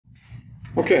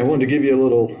Okay, I wanted to give you a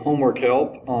little homework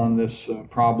help on this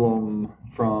problem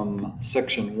from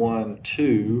section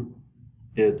 1-2.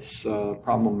 It's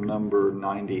problem number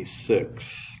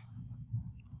 96.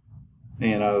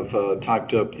 And I've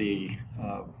typed up the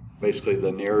basically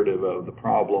the narrative of the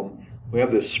problem. We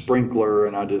have this sprinkler,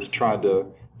 and I just tried to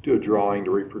do a drawing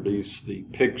to reproduce the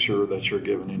picture that you're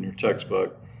given in your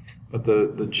textbook. But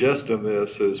the gist of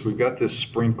this is we've got this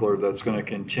sprinkler that's going to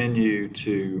continue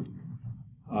to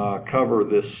cover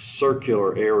this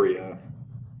circular area,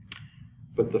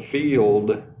 but the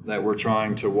field that we're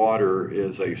trying to water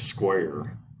is a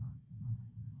square.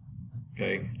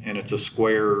 Okay, and it's a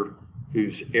square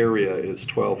whose area is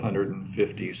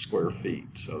 1,250 square feet.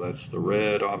 So that's the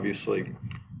red, obviously.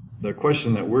 The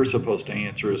question that we're supposed to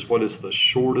answer is, what is the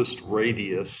shortest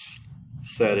radius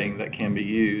setting that can be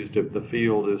used if the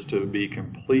field is to be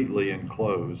completely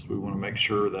enclosed? We want to make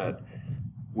sure that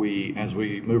as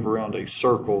we move around a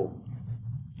circle,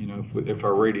 if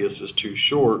our radius is too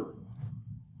short,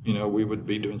 we would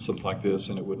be doing something like this,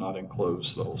 and it would not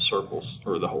enclose the whole circles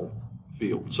or the whole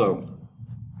field. So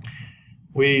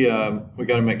we got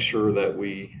to make sure that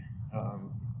we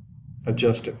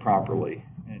adjust it properly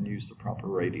and use the proper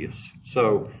radius.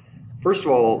 So first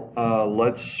of all,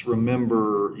 let's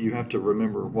remember, you have to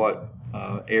remember what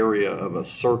area of a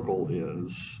circle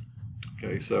is.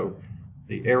 Okay, so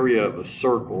the area of a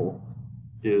circle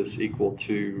is equal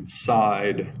to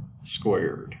side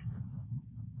squared.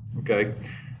 Okay,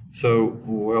 so,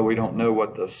 well, we don't know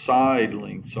what the side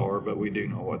lengths are, but we do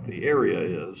know what the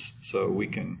area is. So we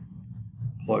can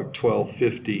plug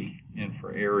 1,250 in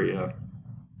for area.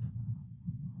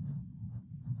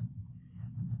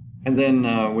 And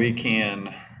then we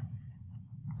can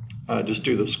just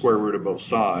do the square root of both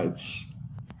sides.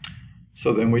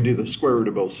 So then we do the square root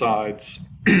of both sides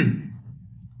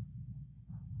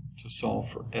to solve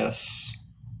for S.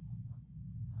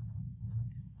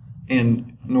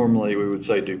 And normally we would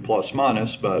say do plus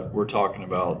minus, but we're talking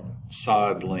about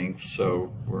side length,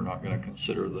 so we're not going to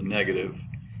consider the negative.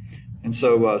 And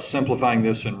so simplifying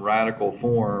this in radical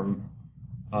form,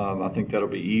 I think that'll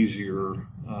be easier.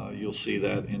 You'll see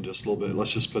that in just a little bit.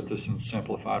 Let's just put this in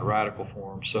simplified radical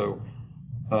form. So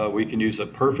we can use a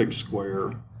perfect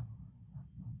square,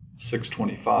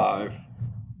 625,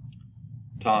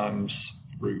 times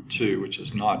root 2, which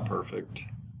is not perfect.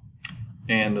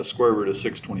 And the square root of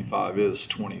 625 is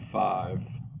 25.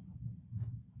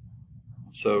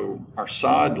 So our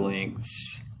side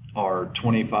lengths are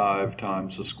 25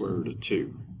 times the square root of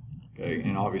 2. Okay,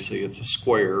 and obviously it's a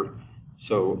square,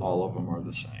 so all of them are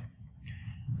the same.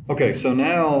 Okay, so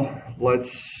now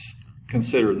let's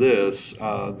consider this.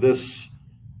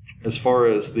 As far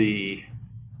as the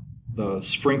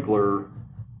sprinkler,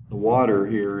 the water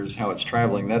here is how it's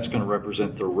traveling. That's going to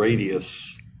represent the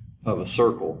radius of a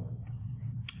circle.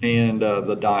 And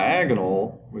the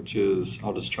diagonal, which is,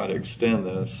 I'll just try to extend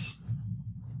this,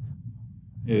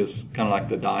 is kind of like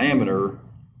the diameter.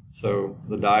 So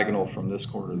the diagonal from this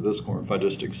corner to this corner, if I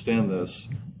just extend this,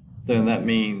 then that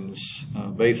means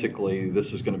basically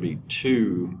this is going to be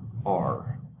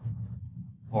 2r.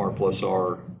 R plus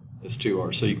r is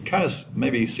 2r. So you can kind of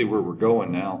maybe see where we're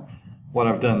going now. What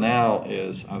I've done now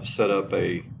is I've set up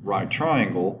a right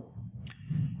triangle,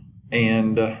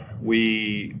 and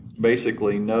we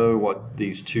basically know what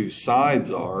these two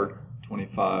sides are,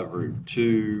 25 root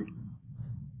 2,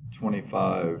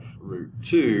 25 root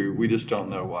 2. We just don't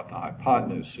know what the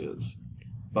hypotenuse is.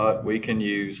 But we can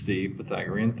use the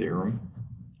Pythagorean theorem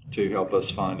to help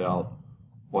us find out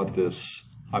what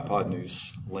this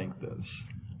hypotenuse length is.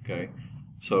 Okay,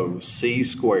 so c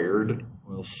squared,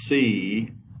 well,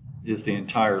 c is the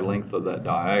entire length of that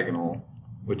diagonal,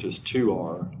 which is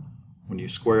 2r. When you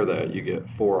square that, you get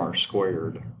 4r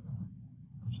squared.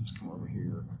 Let's just come over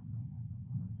here.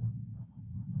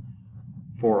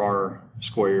 4r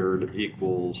squared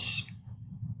equals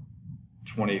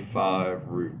 25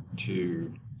 root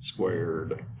 2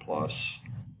 squared plus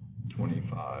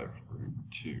 25 root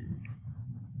 2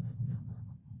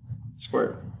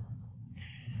 squared.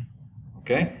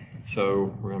 Okay,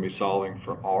 so we're going to be solving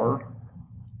for r.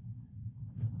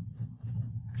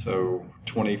 So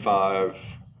 25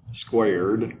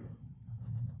 squared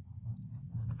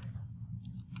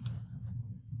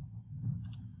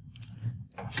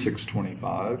at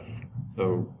 625.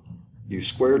 So you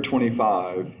square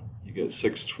 25, you get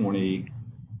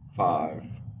 625,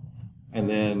 and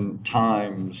then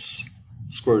times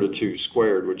square root of 2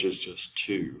 squared, which is just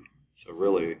 2. So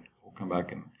really, we'll come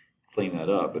back and clean that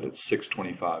up, but it's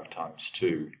 625 times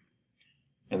 2.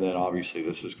 And then obviously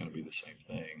this is going to be the same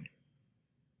thing.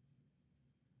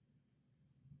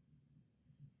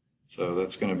 So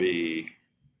that's going to be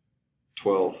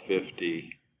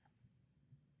 1250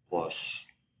 plus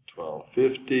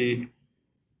 1250.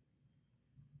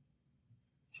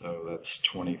 So that's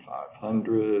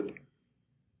 2500.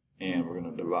 And we're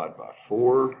going to divide by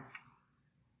 4.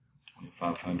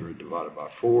 2500 divided by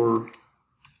 4.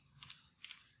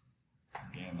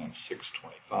 Again, that's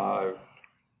 625.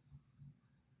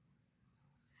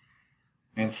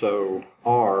 And so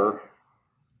R,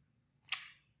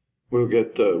 we'll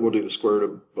do the square root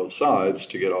of both sides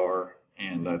to get R,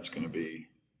 and that's going to be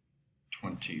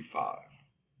 25.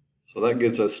 So that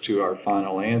gets us to our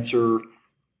final answer.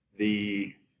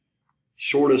 The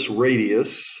shortest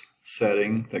radius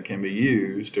setting that can be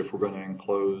used if we're going to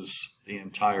enclose the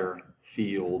entire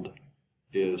field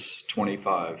is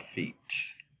 25 feet.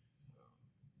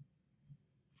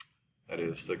 That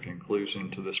is the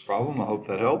conclusion to this problem. I hope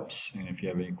that helps. And if you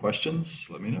have any questions,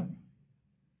 let me know.